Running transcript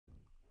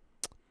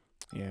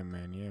Yeah,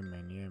 man. Yeah,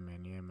 man. Yeah,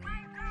 man. Yeah, man.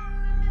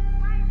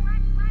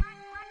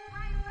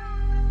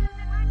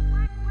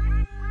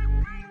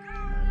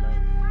 My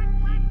life.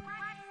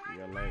 Yeah.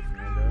 Your life,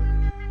 nigga.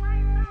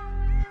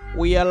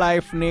 We are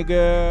live,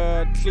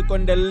 nigga. Click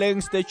on the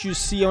links that you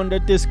see on the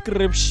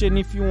description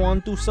if you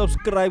want to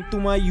subscribe to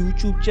my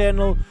YouTube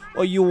channel,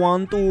 or you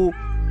want to,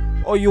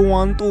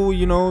 want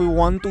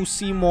to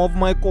see more of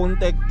my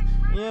content.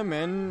 Yeah,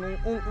 man.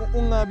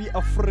 Ungabi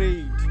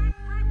afraid.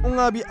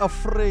 Ungabi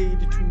afraid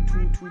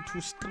to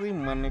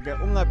stream, man, nigga.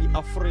 Ungabi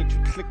afraid to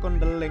click on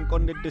the link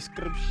on the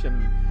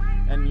description.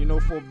 And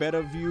for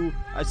better view,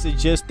 I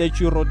suggest that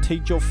you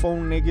rotate your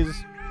phone, niggas.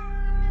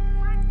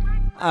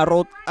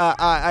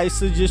 I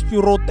suggest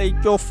you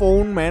rotate your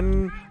phone,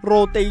 man.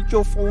 Rotate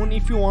your phone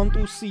if you want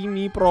to see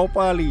me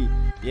properly.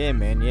 Yeah,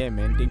 man.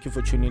 Thank you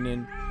for tuning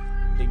in.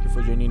 Thank you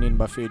for joining in,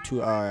 Buffet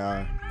too.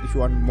 If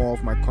you want more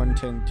of my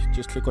content,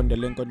 just click on the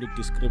link on the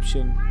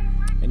description,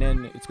 and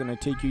then it's gonna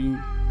take you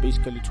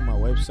basically to my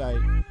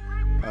website.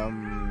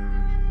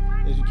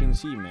 As you can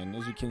see, man.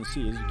 As you can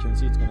see, it's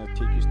gonna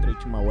take you straight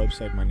to my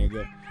website, my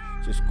nigga.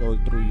 Just go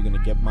through. You're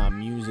gonna get my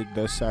music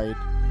this side,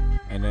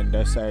 and then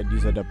that side.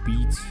 These are the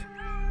beats.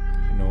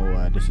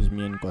 This is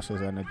me and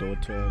Nkosazana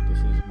daughter. This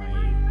is my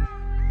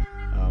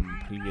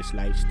previous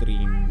live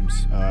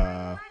streams.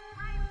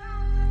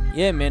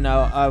 Yeah, man.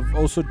 I've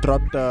also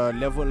dropped a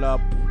level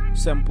up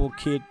sample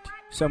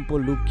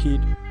loop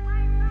kit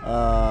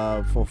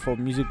for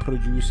music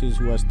producers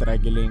who are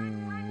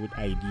struggling with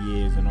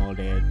ideas and all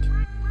that.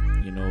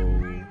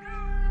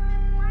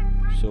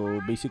 So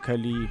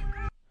basically,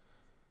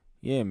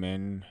 yeah,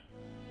 man.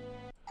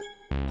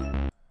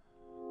 I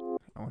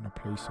wanna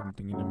play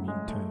something in the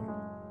meantime.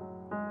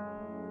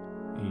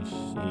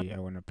 I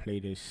wanna play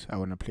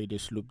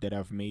this loop that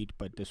I've made,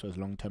 but this was a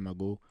long time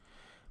ago.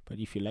 But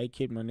if you like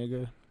it, my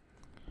nigga,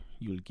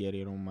 you'll get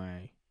it on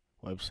my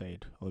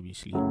website,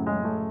 obviously. In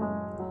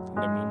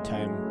the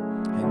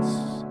meantime,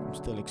 hence I'm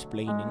still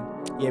explaining.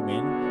 Yeah,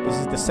 man, this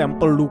is the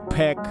sample loop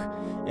pack.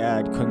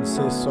 It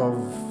consists of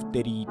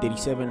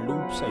 37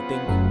 loops, I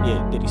think.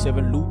 Yeah,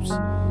 37 loops.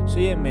 So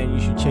yeah, man, you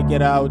should check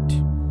it out.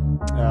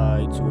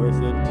 It's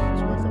worth it.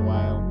 It's worth a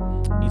while.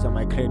 These are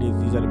my credits.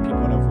 These are the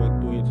people I've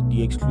worked with.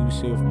 The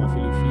Exclusive,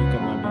 Mafilifika,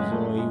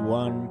 Mamizoi,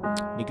 One,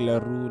 Nicola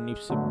Roo,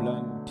 Nipsey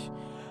Blunt,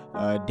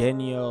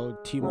 Daniel,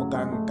 Timo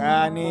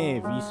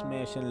Kankane,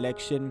 V-Smash, and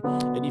Lection.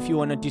 And if you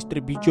want to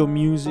distribute your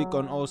music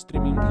on all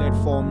streaming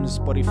platforms,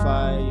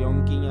 Spotify,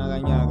 Yonki,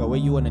 Nyaga Nyaga, where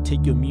you want to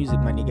take your music,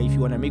 my nigga, if you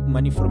want to make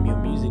money from your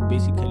music,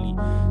 basically,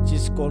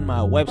 just go on my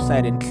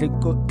website and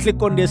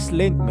click on this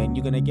link, man.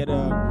 You're going to get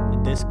a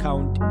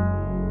discount.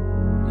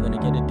 You're going to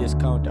get a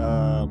discount.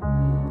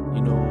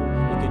 You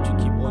get to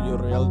keep all your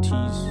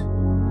royalties.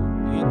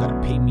 You ain't gotta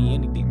pay me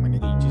anything, my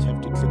nigga. You just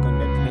have to click on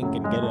that link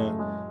and get a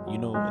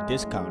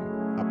discount.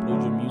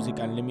 Upload your music,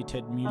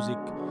 unlimited music.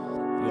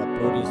 You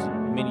upload as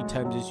many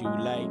times as you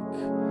like.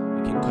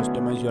 You can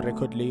customize your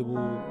record label.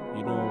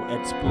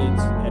 Add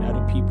splits, add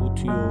other people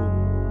to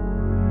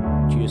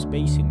your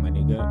spacing, my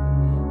nigga.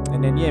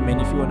 And then yeah, man,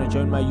 if you wanna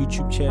join my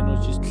YouTube channel,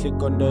 just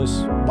click on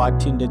this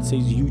button that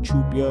says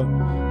YouTube here.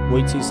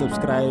 Wait till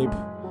subscribe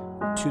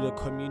to the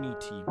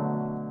community.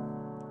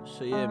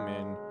 So yeah,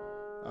 man.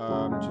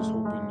 I'm just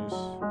hoping this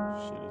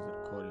shit is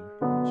recording.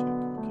 Check.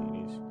 Okay, it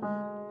is.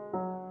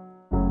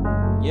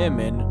 Yeah,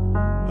 man.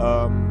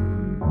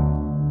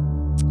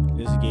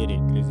 Let's get it.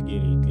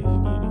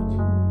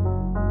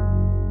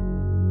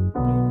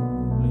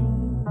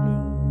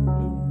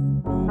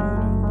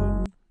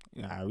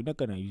 Yeah, we're not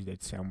gonna use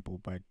that sample,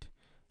 but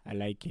I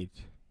like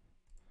it.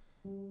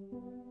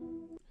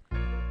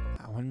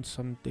 I want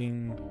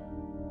something.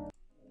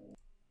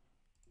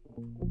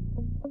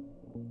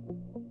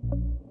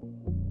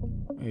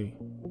 Hey,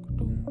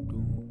 doom.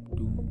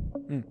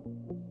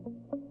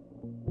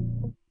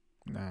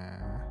 Nah,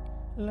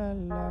 la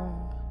la.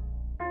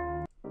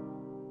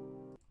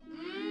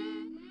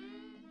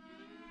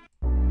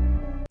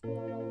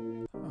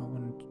 I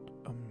want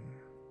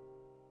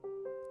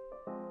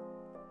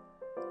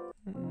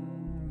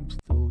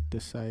still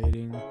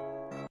deciding.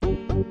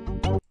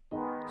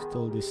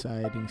 Still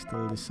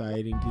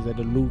deciding. These are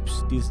the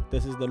loops. This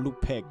is the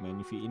loop pack, man.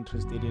 If you're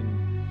interested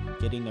in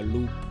getting a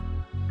loop,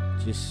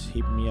 just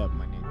hit me up,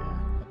 my nigga.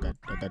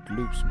 I got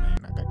loops, man.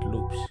 I got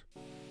loops.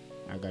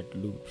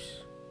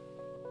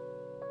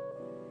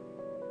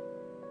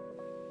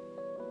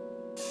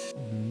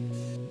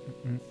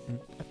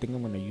 I think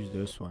I'm gonna use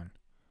this one.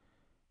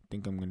 I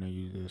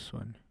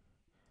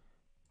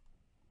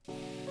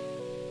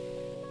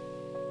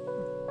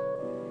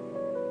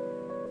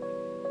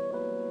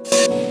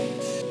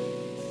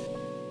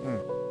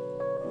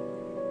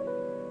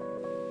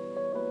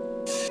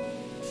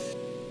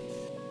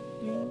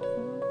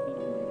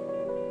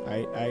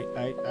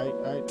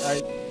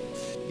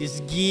let's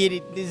get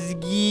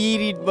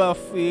it,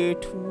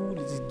 Buffett.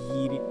 Let's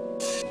get it.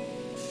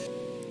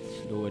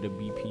 Lower the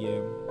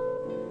BPM.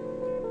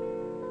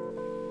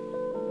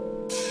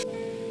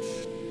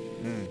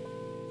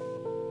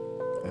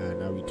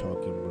 Now we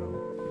talking, bro.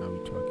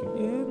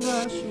 Yeah,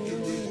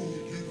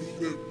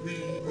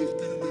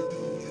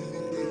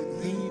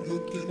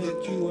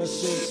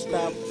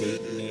 stop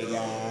it,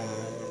 nigga.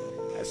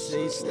 I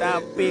say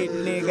stop it,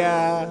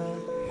 nigga.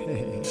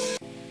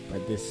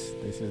 But this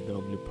is the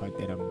only part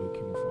that I'm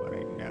looking for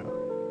right now.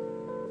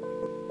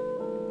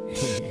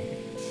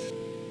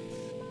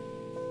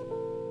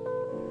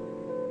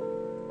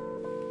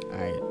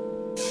 Alright.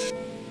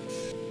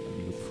 Let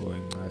me look for a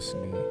nice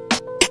name.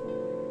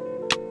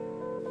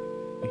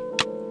 I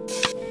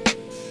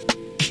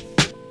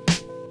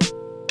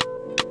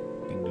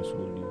think this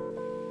will do.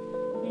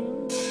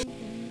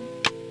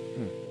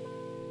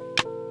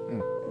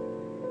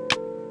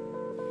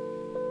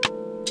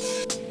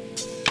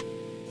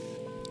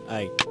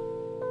 Alright.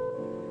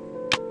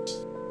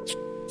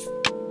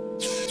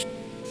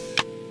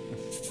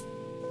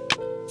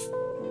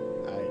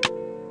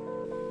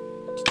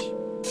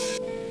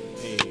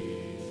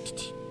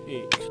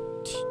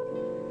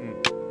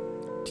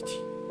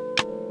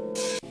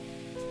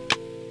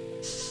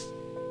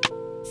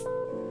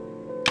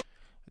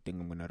 I think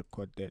I'm gonna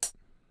record that.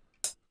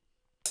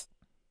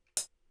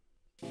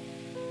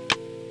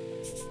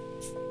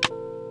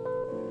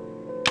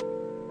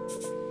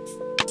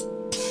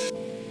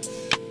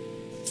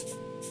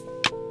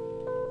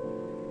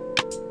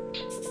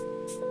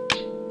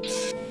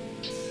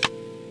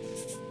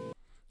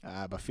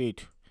 But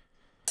Fate,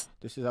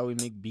 this is how we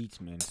make beats,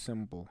 man.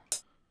 Simple.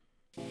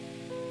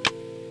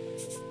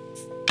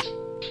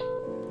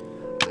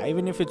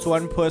 Even if it's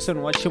one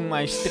person watching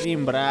my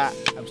stream, bruh,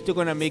 I'm still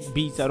gonna make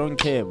beats. I don't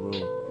care, bro.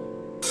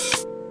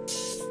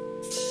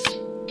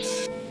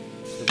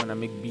 Still gonna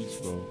make beats,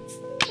 bro.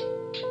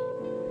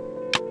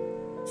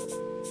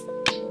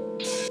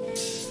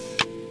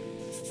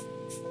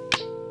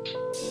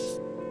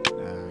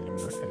 Let me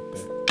not like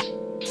that.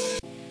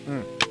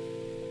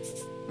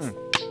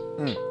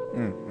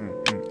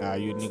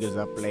 You niggas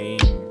are playing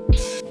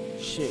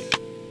shit.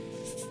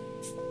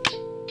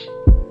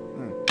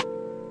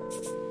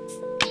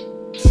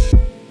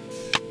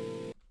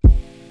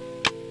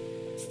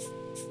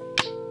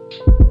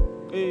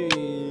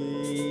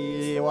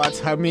 Hey, what's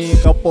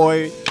Hamika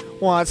boy?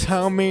 What's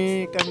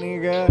Hamika,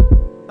 nigga?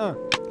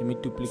 Let me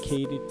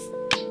duplicate it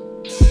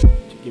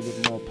to give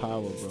it more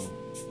power, bro.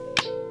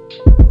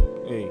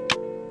 Hey,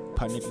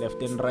 pan it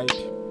left and right.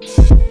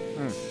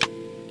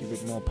 Give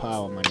it more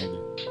power, my nigga.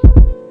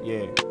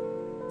 Yeah.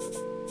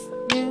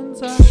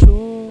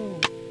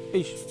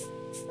 Ish.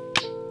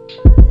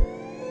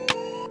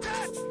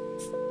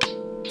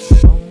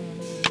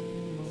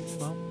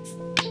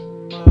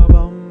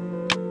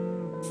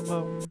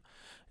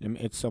 Let me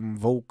add some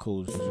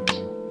vocals.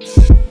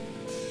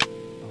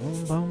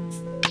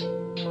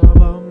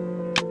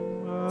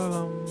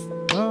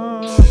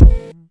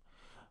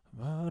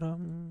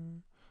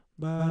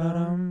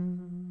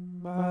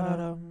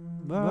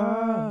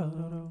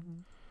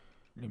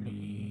 Let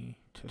me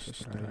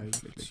test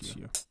drive. Let's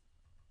see.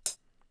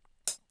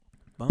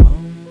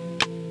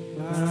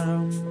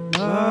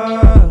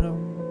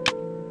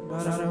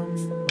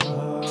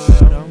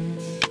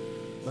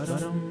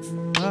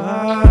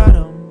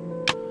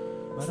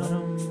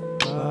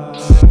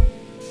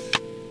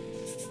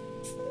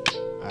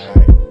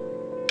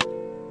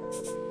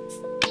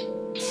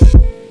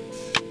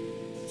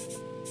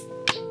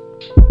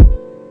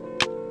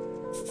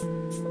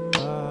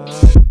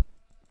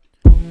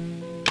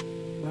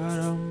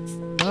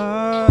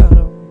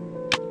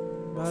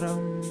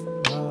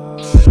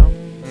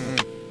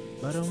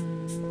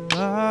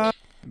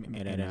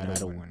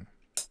 Another one.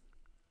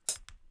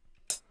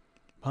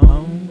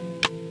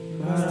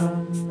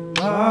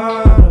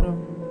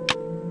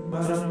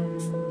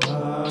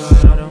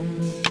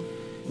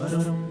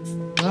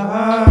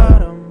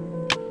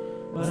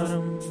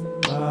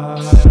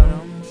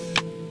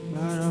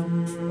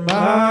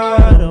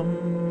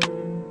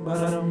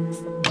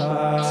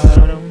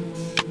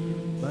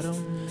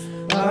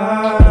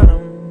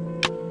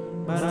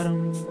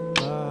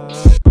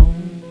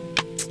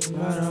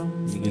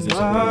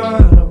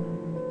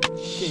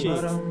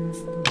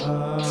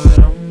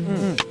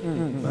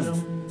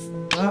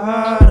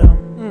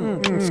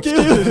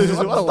 Excuse,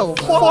 what the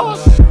fuck?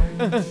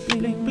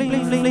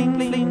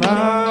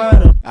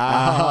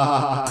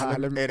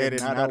 Let me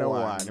edit another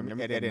one. Let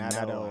me edit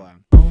another one.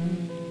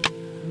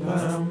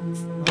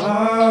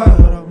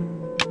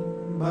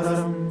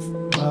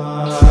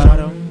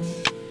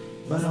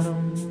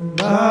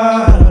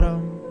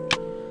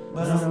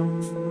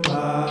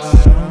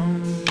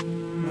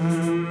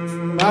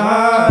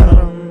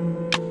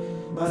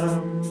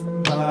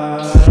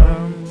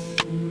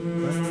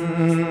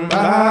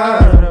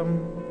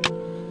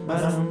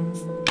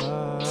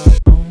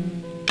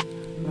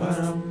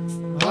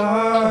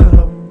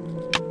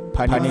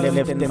 Pani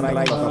left and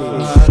right.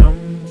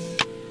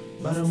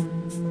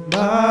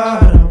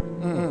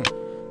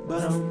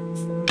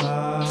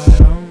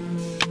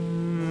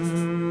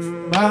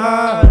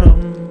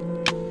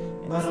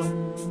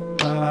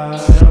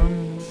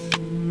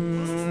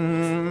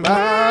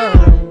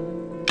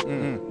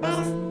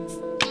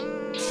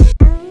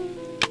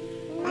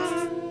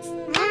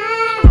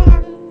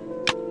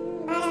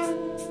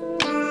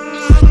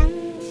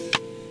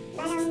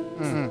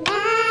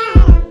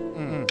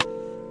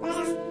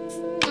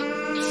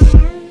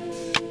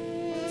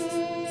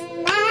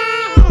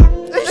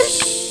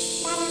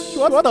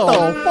 What the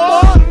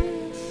fuck?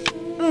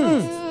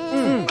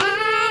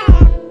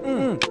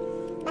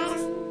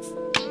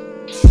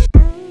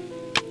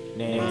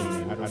 Nah,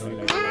 I don't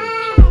like that.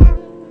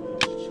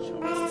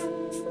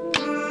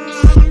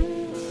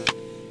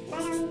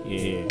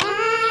 Yeah.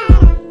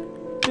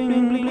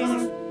 Bling bling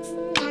bling.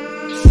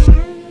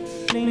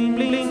 Bling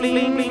bling bling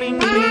bling bling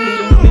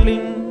bling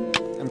bling.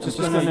 I'm just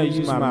gonna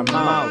use my mouth,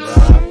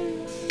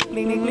 bruh.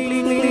 Bling bling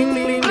bling bling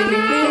bling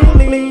bling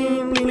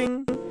bling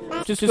bling.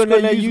 I'm just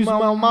gonna use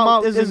my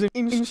mouth as an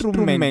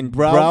instrument,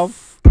 bruv.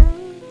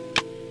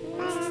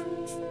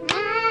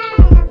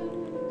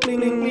 Bling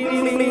bling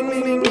bling bling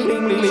bling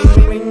bling bling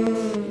bling.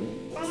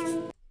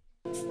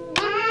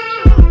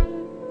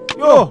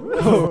 Yo.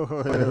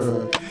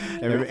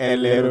 A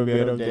little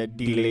bit of that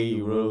delay,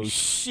 bro.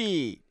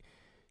 Shit,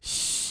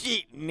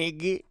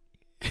 nigga.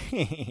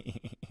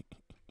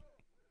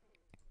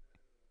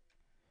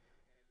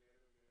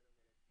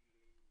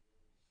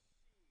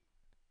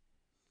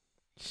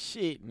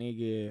 Shit,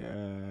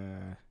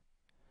 nigga.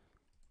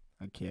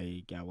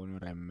 Okay, I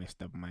wonder I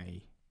messed up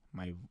my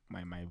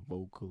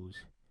vocals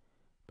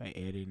by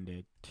adding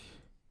that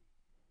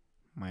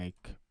mic,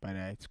 but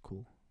that's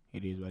cool.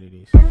 It is what it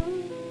is.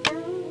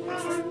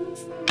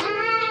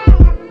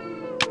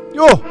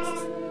 Yo.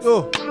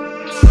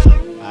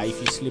 If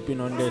you're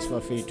sleeping on this,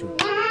 for free too.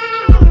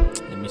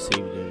 Let me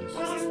save this.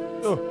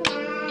 Yo.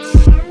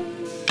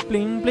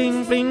 Bling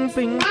bling bling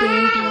bling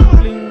bling bling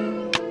bling.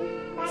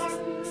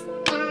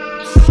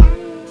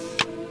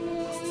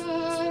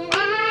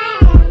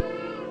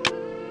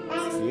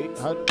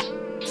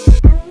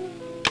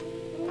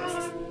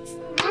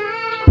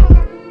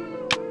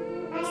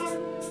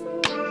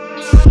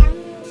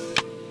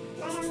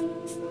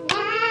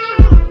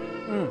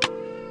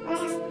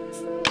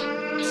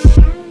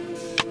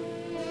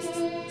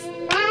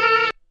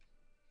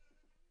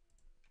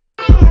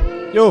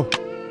 Yo.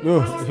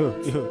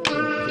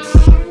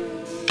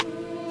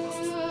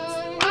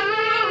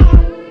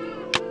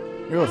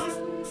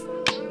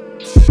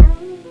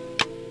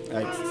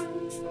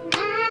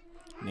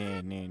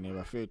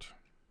 Never fit.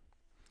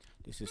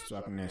 This is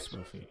TSWAKNESS,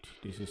 perfect.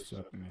 This is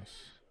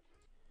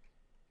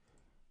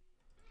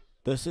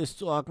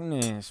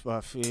TSWAKNESS,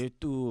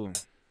 perfect too.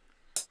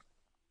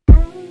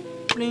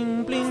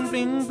 Bling bling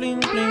bling bling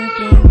bling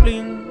bling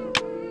bling.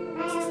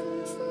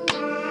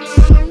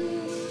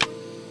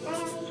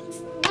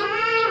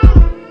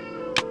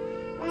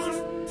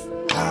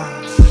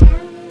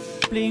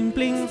 Bling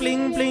bling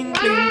bling bling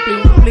bling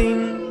bling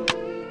bling.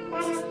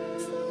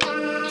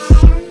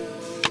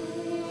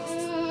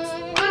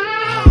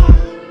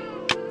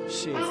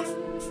 Shit.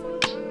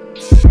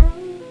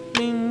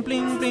 Bling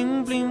bling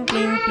bling bling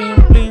bling bling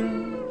bling.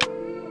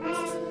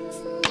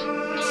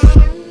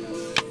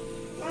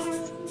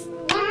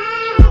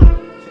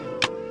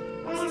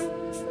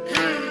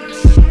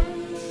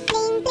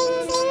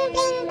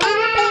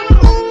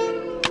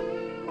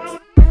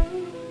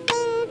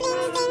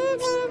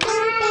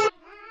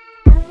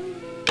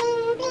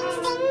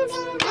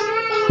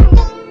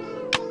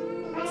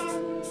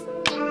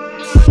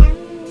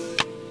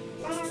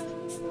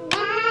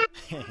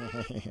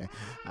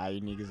 You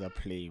niggas are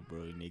playing,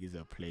 bro. You niggas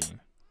are playing.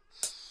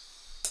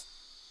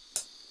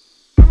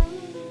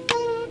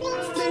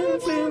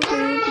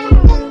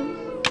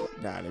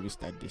 Nah, let me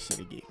start this shit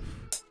again.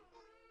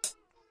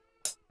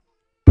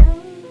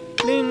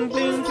 Bling,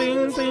 bling,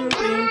 bling, bling,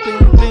 bling,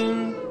 bling,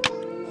 bling.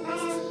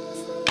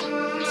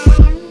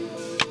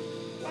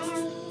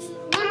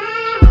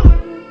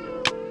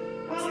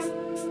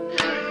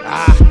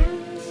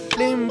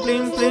 Bling,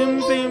 bling, bling,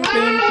 bling, bling,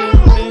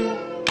 bling, bling.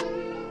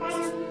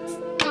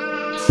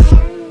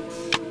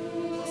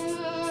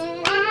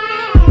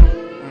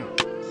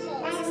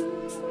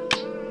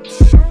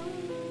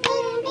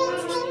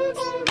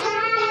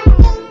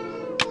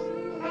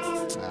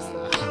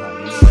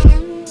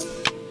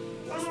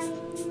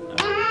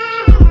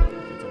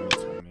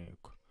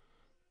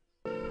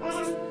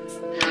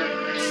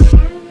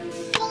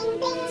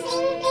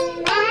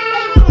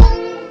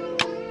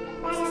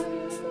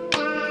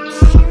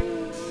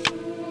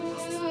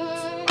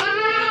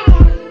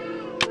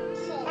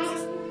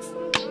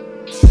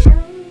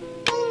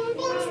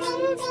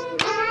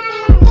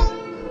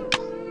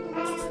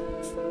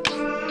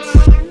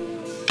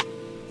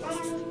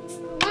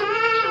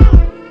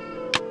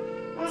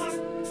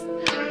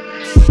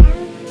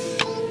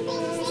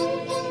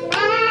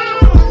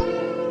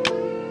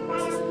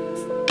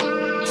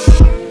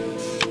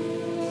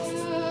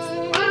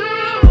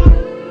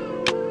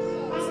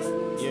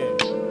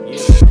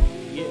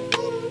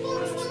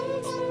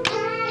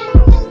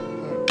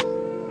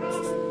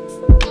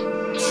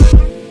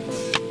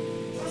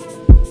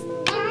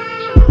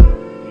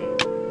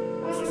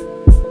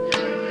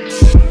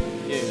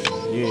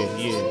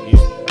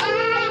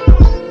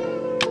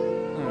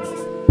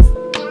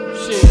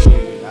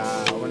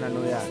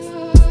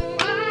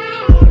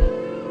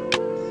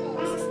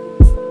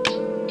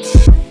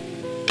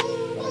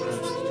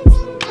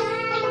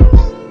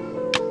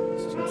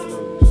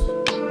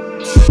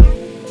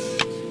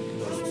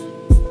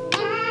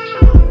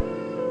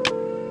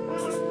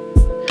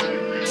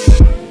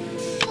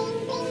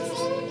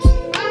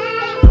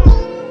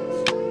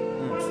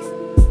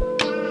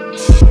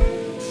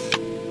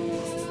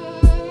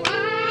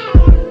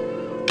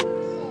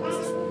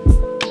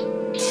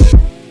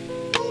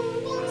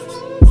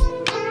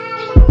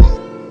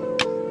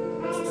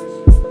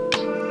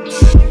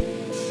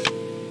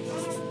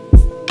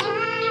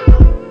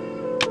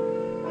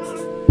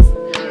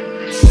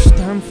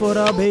 time for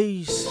the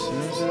bass,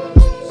 nigga.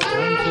 It's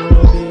time for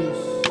the bass.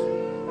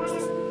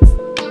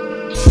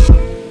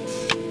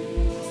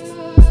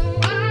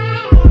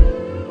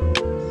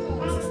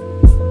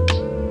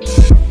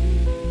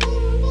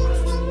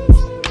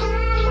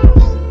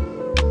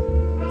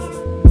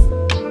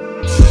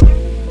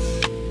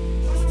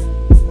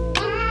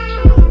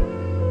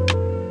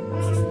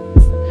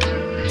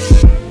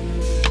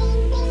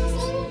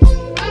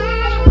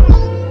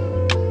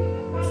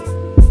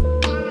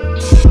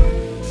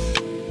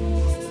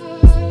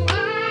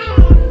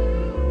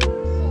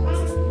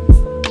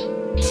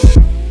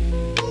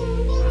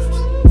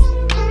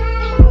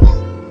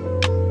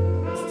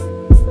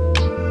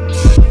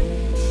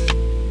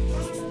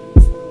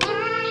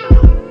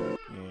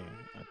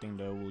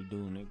 That will do,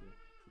 nigga.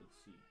 Let's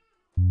see.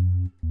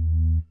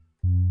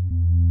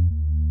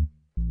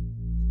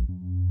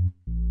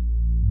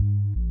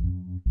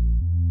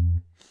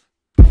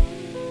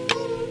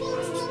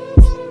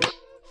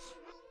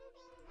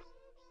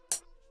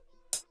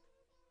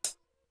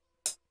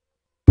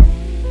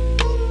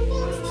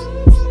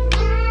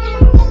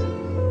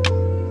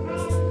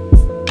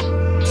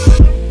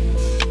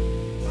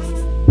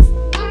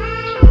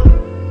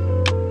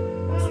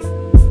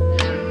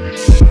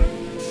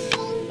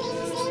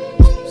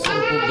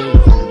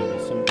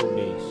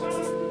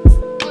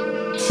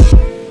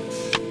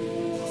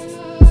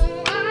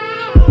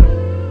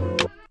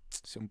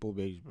 Simple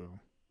bass, bro.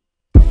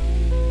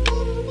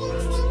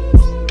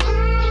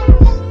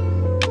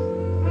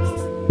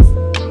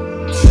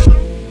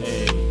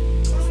 Hey,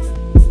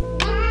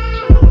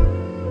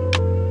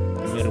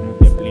 let me remove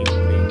the bling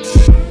bling.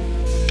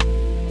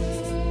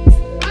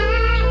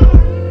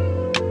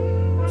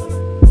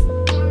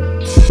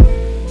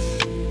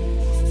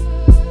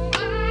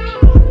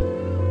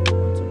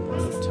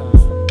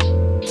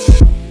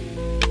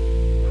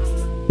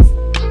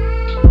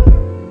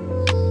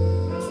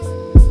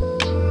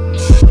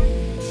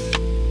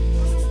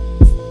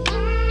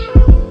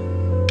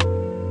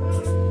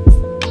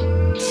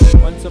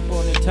 Once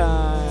upon a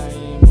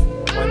time,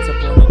 once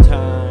upon a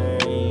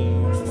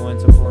time,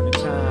 once upon a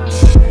time.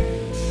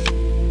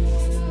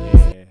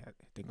 Yeah, I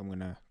think I'm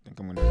gonna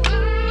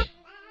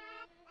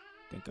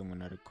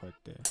record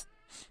there.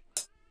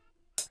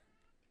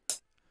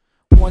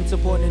 Once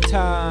upon a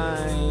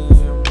time,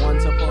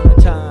 once upon a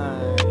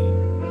time,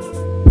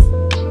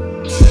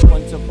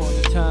 once upon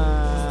a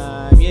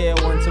time, yeah,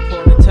 once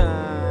upon a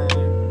time.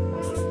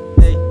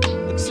 Hey,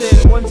 like I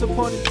said, once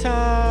upon a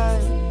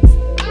time.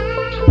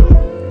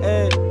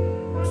 Hey,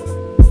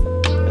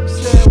 like I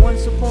said,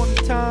 once upon a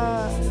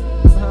time,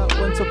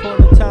 once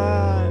upon a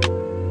time,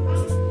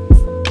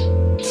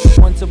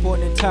 once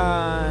upon a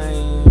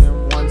time,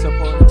 once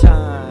upon a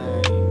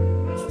time,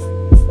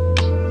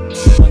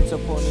 once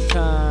upon a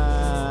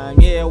time,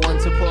 yeah,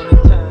 once upon a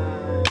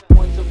time,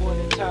 once upon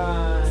a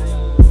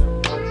time,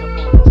 once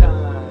upon a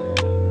time,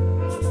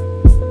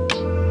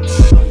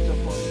 once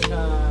upon a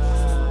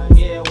time,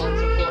 yeah,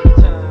 once upon a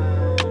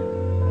time,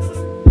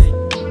 hey,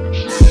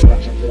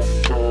 once upon a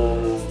time.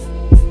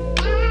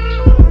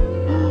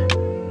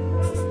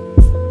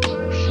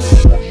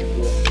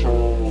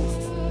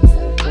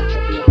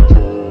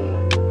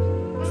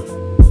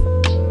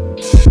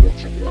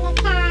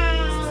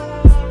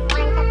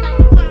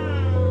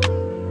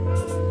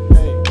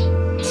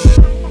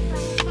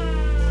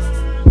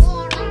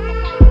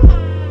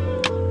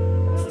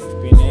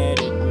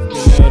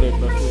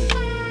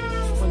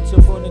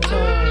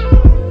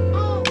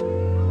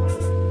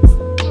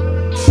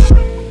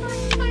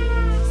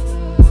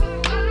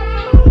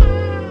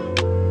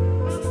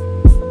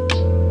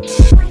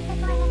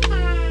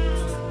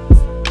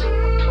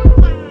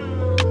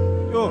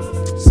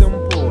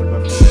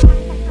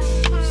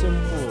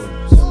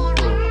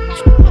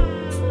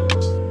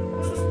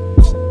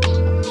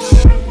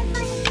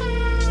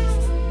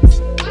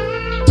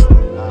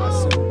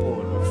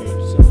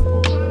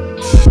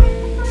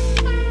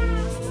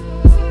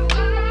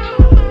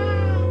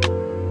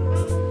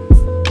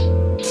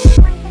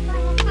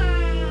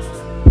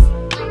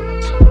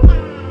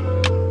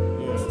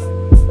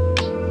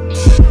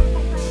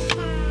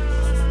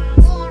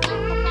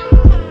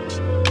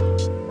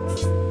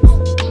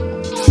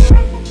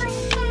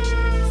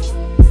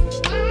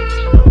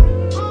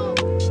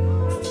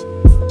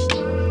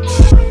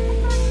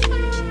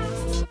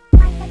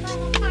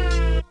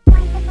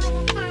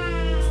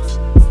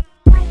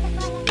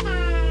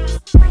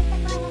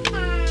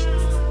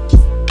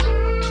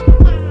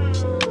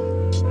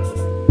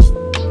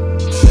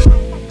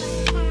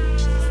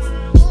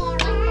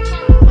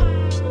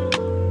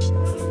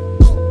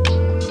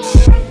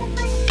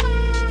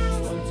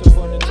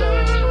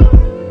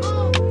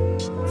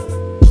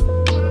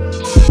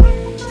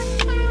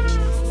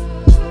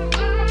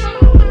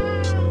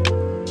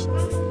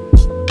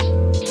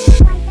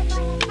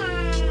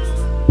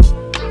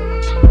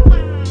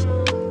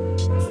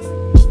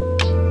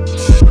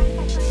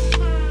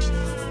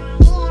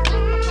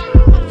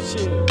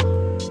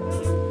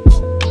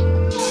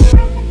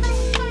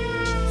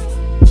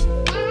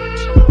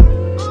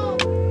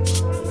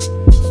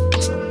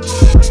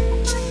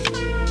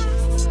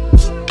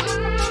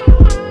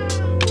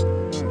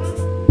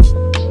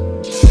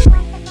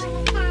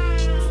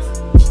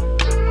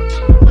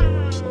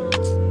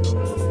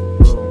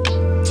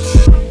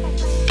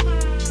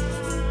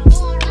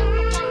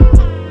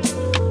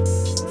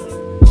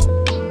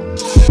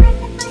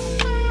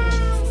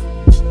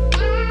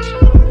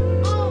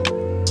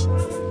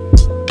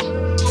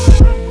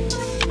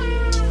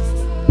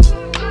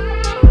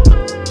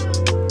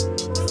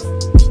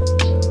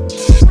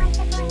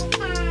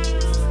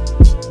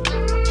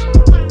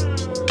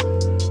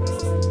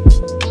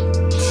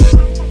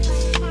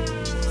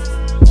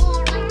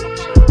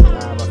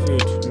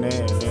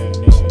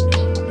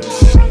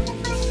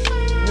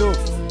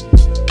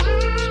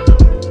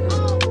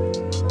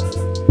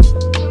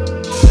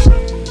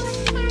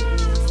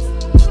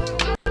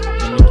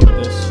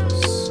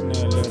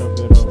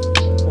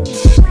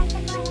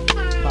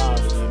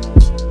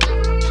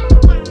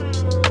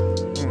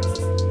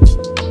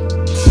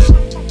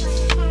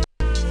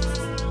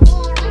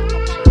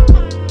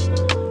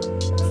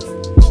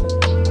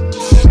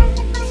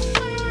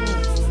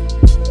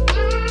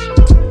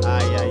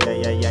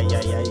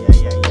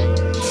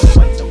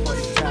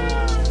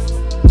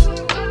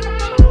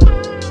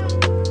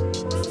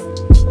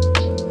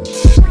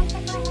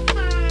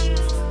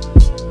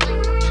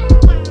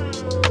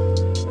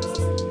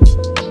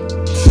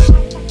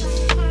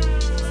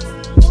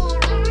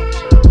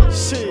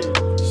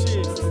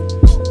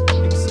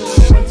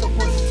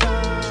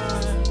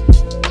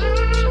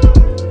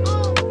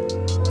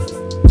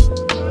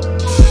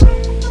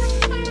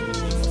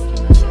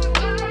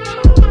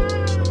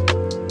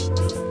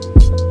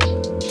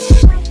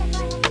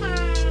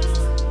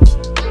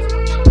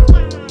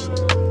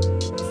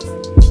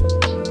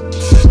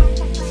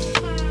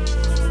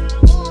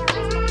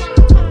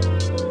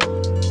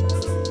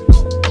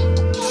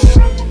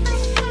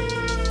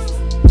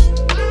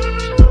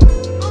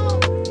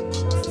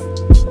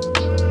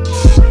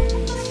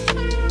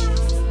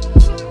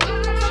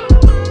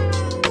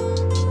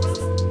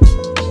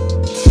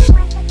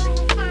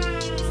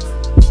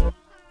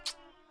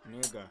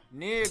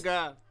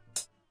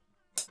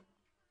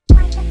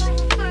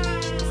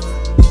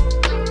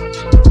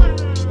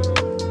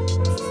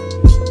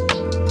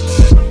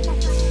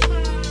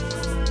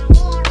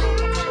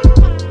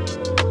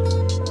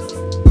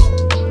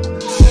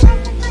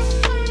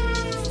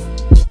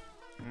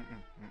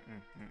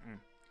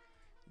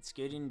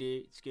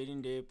 It's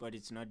getting there, but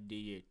it's not there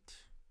yet.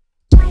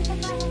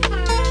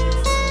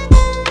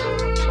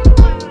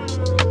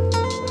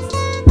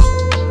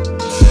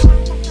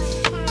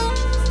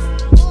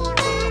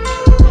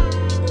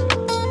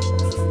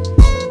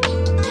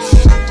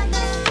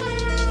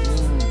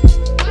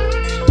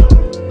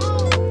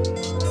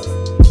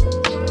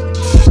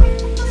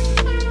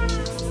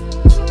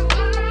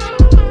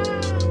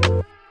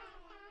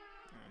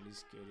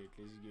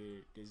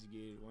 Let's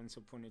get it. Once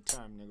upon a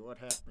time, nigga. What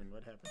happened?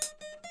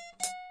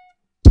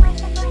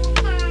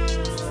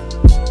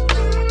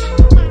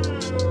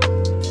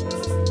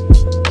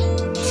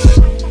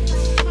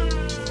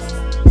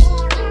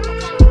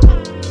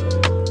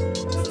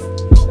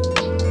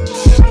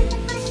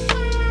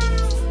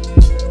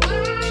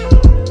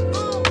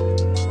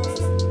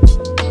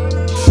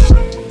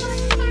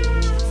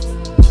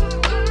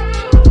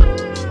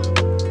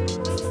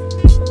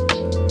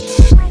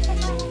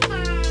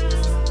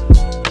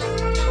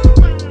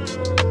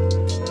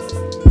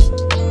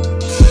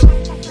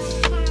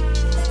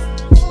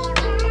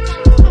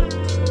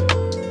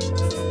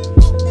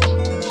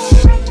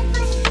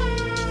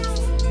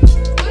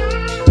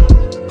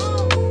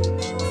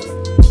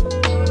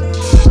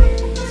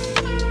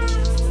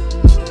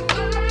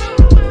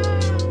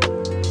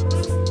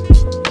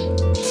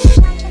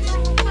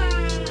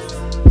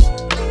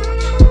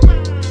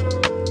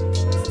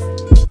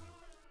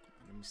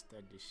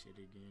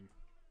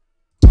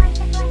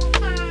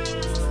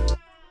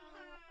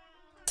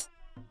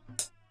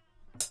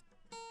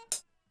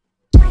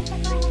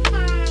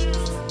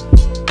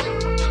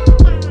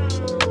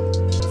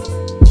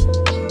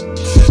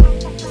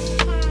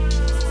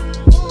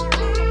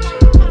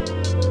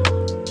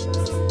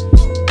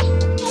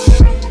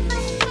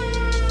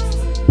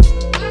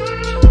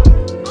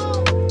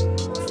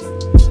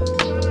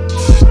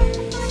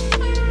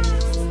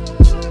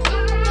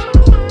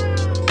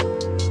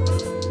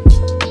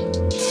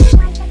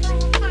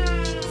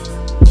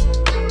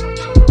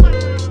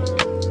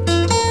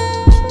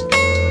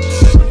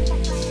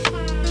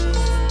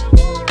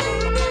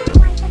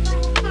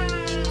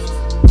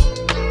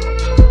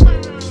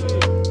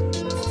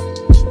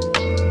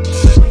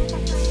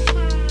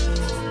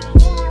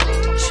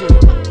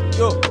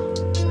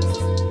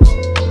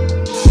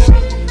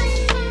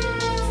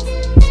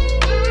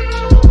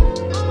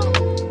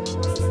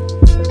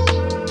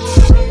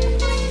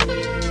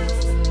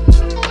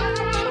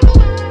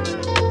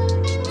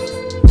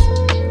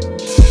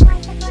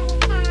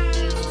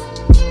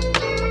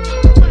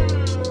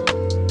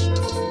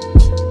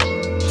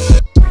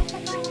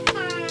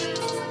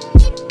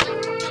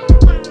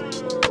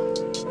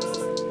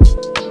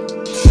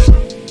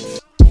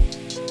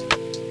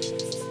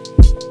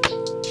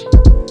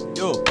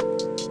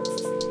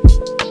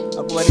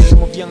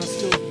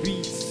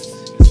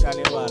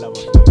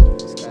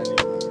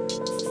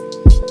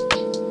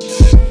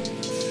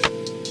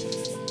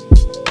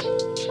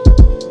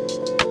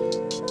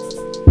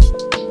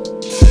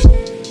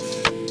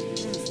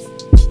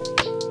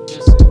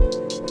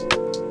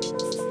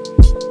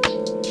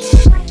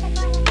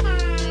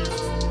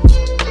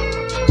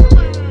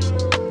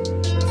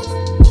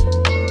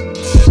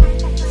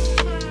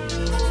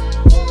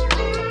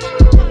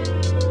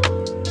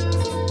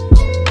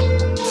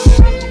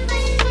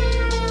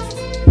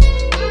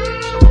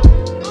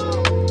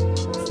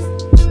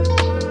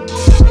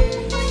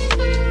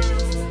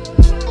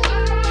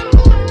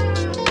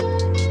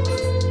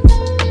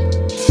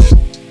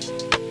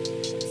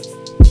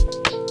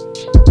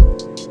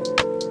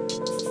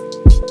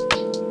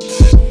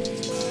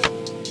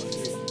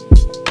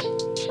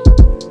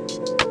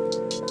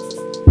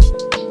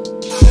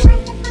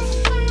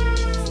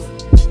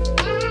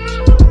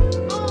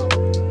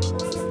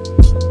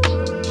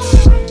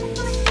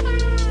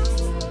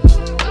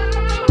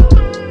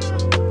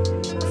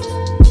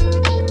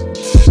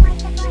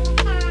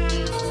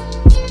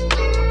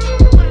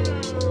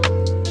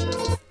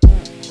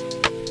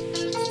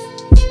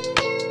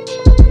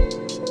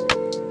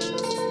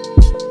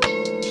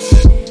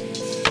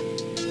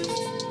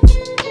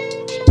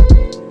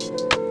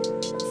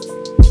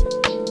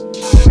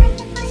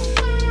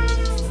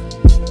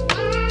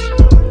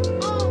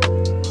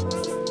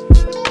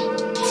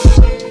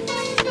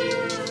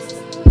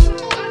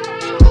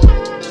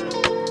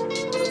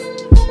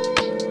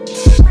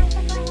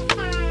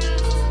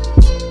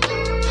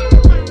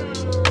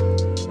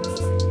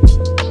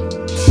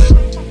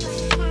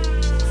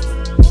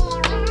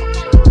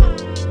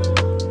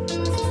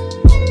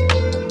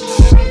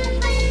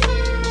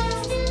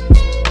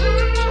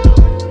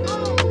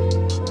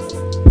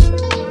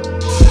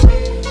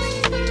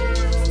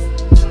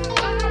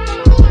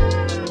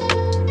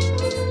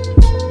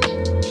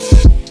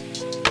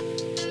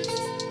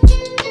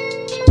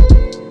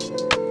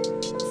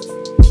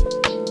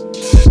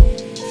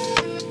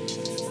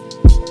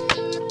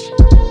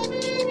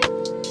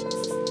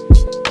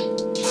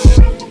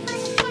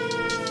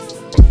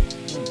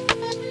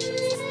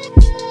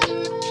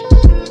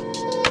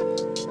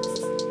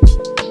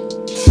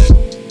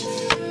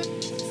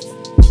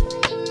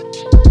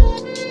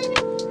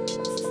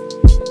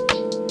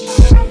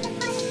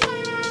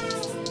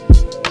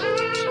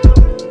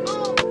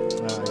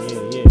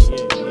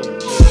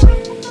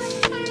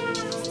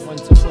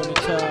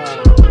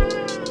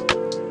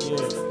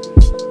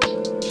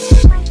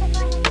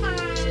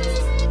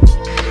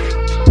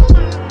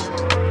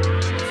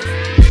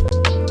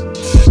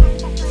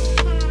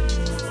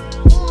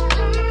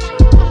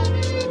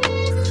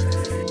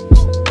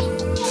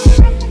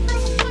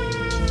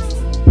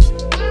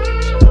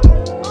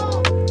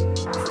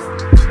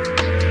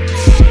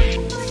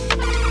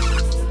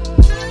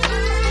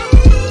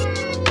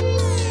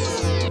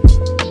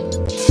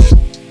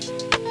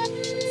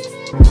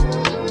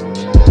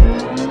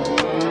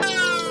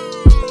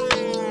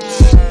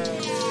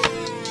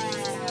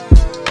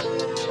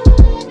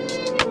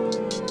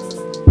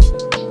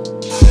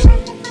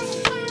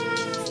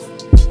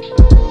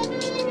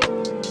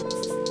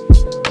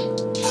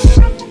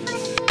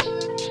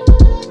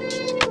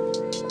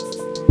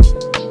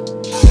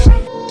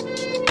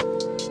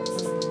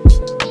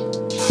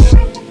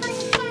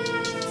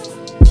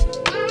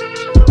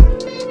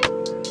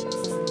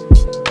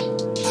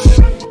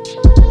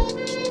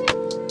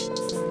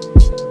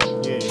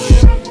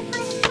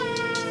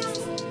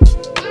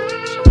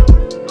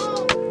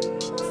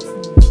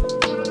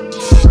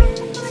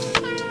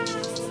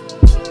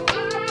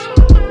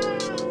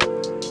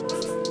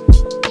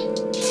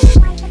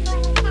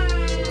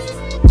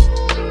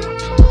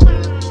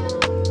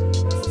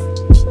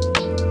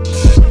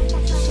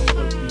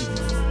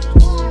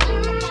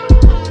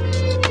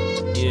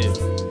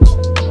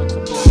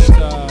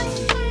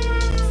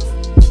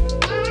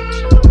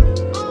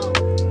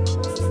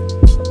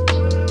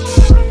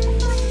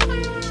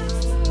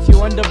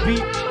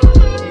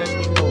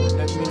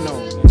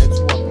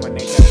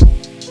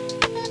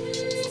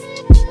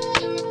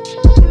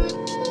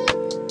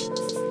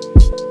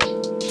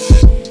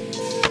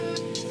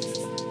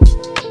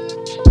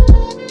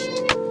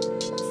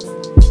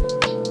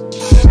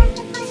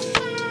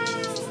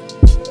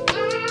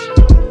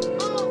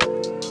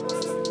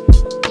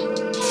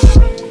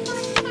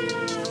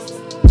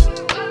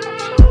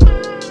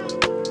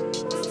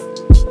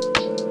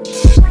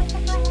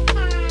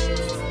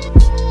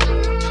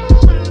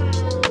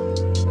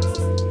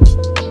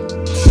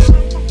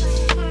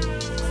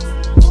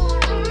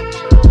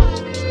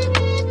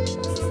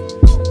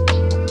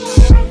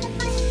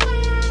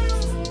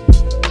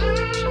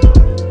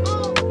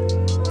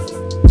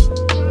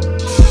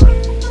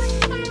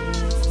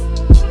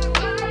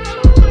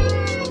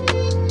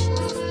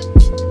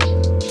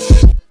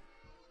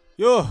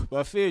 Yo,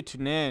 Buffet,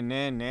 nah,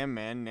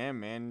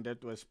 man.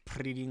 That was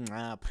pretty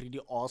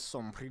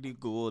awesome, pretty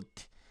good.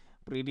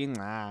 Pretty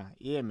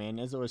Yeah, man,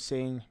 as I was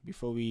saying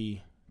before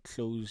we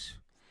close,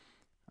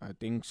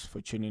 thanks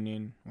for tuning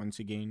in once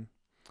again.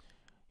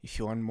 If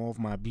you want more of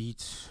my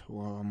beats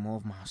or more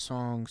of my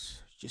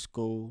songs, just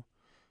go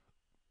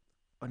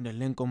on the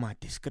link on my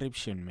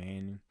description,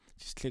 man.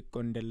 Just click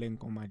on the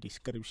link on my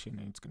description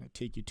and it's gonna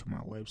take you to my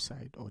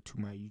website or to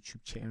my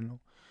YouTube channel.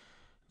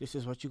 This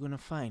is what you're gonna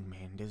find,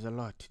 man. There's a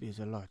lot to it,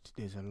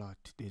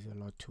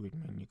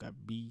 man. You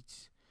got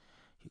beats,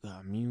 you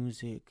got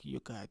music, you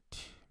got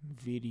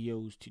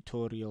videos,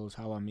 tutorials,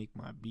 how I make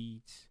my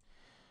beats,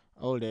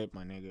 all that,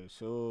 my nigga.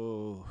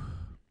 So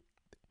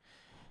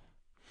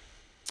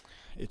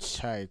it's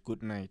chai,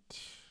 good night,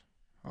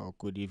 or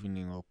good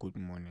evening, or good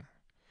morning,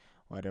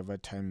 whatever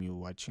time you're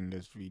watching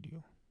this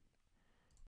video.